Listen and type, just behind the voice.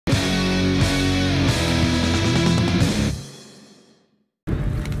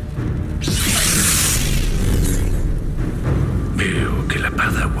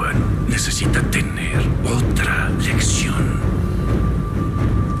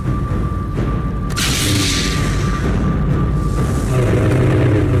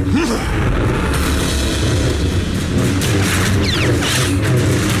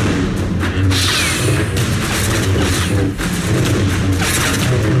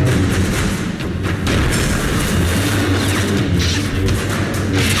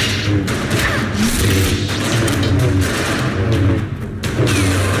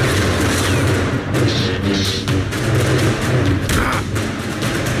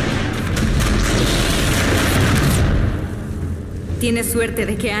Tienes suerte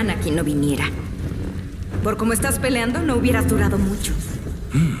de que Anakin no viniera. Por cómo estás peleando, no hubieras durado mucho.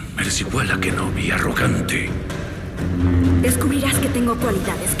 Eres igual a Kenobi, arrogante. Descubrirás que tengo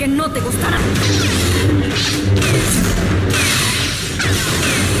cualidades que no te gustarán.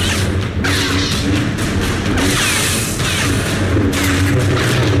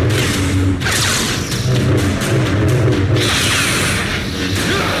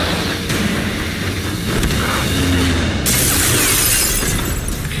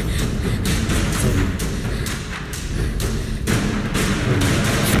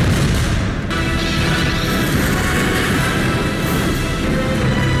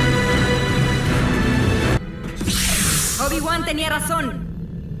 Obi-Wan tenía razón.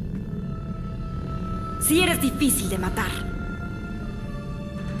 Sí eres difícil de matar.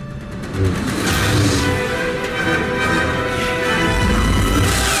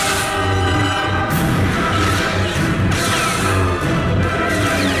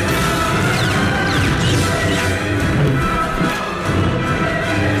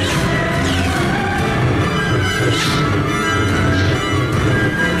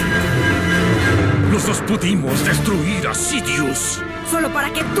 Los dos pudimos destruir a Sidious. Solo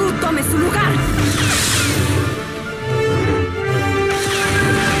para que tú tomes su lugar.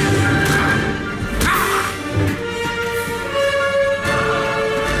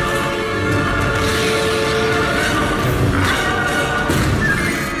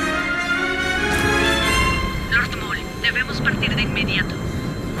 Lord Maul, debemos partir de inmediato.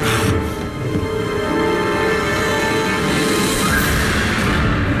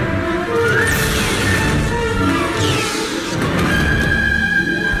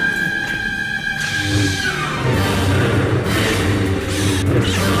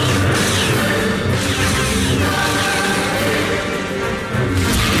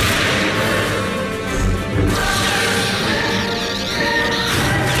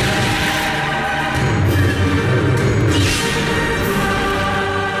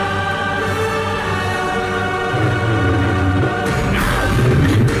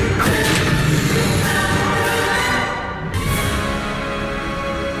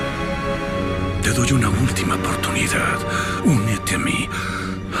 Te doy una última oportunidad. Únete a mí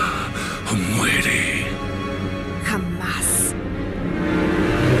o muere. Jamás.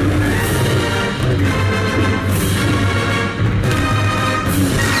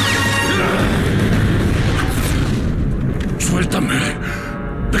 ¡Suéltame!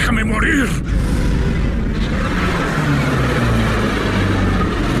 ¡Déjame morir!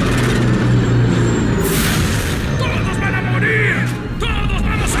 ¡Todos van a morir! ¡Todos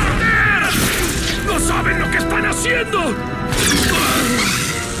vamos a arder! ¡No saben lo que están haciendo!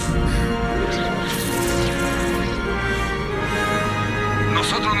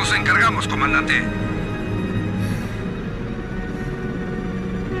 Nosotros nos encargamos, comandante.